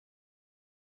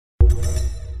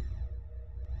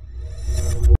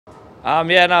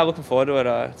Yeah, no, looking forward to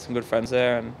it. Some good friends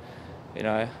there, and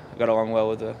I got along well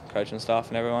with the coaching staff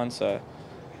and everyone. So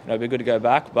it'd be good to go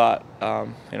back, but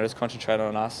just concentrate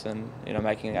on us and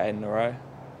making it 8 in a row.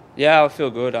 Yeah, I feel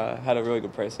good. I had a really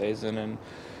good pre-season,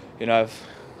 and I've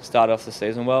started off the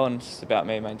season well, and it's just about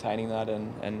me maintaining that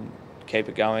and keep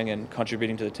it going and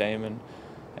contributing to the team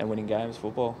and winning games,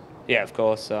 football. Yeah, of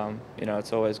course.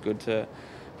 It's always good to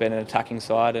be in an attacking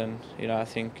side, and I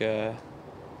think we're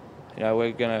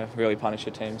going to really punish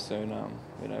a team soon.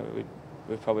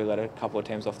 We've probably let a couple of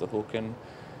teams off the hook, and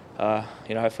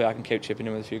hopefully I can keep chipping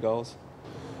in with a few goals.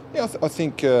 Yeah, I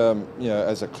think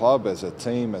as a club, as a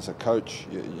team, as a coach,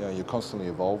 you're constantly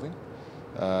evolving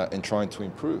and trying to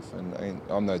improve, and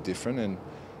I'm no different.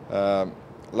 And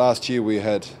last year we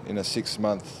had, in a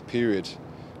 6-month period,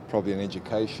 probably an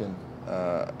education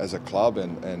as a club,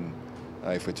 and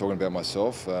if we're talking about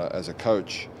myself as a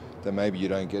coach, that maybe you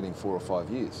don't get in 4 or 5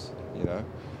 years.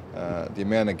 The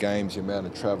amount of games, the amount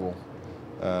of travel,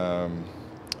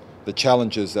 the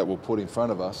challenges that we'll put in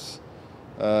front of us.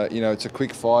 It's a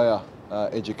quick fire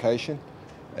education,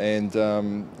 and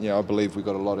I believe we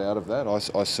got a lot out of that.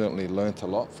 I certainly learnt a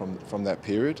lot from that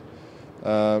period.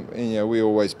 We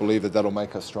always believe that that'll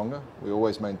make us stronger. We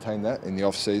always maintain that in the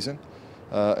off season,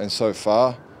 and so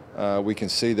far we can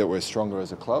see that we're stronger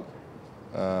as a club.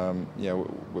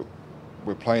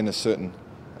 We're playing a certain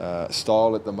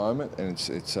style at the moment, and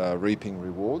it's reaping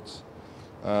rewards.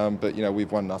 But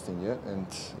we've won nothing yet, and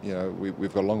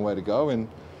we've got a long way to go. And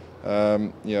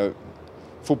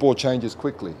football changes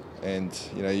quickly, and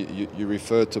you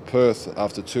referred to Perth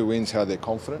after 2 wins, how they're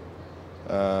confident.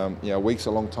 A week's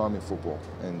a long time in football,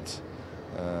 and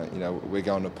we're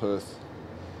going to Perth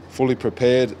fully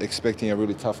prepared, expecting a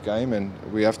really tough game, and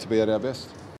we have to be at our best.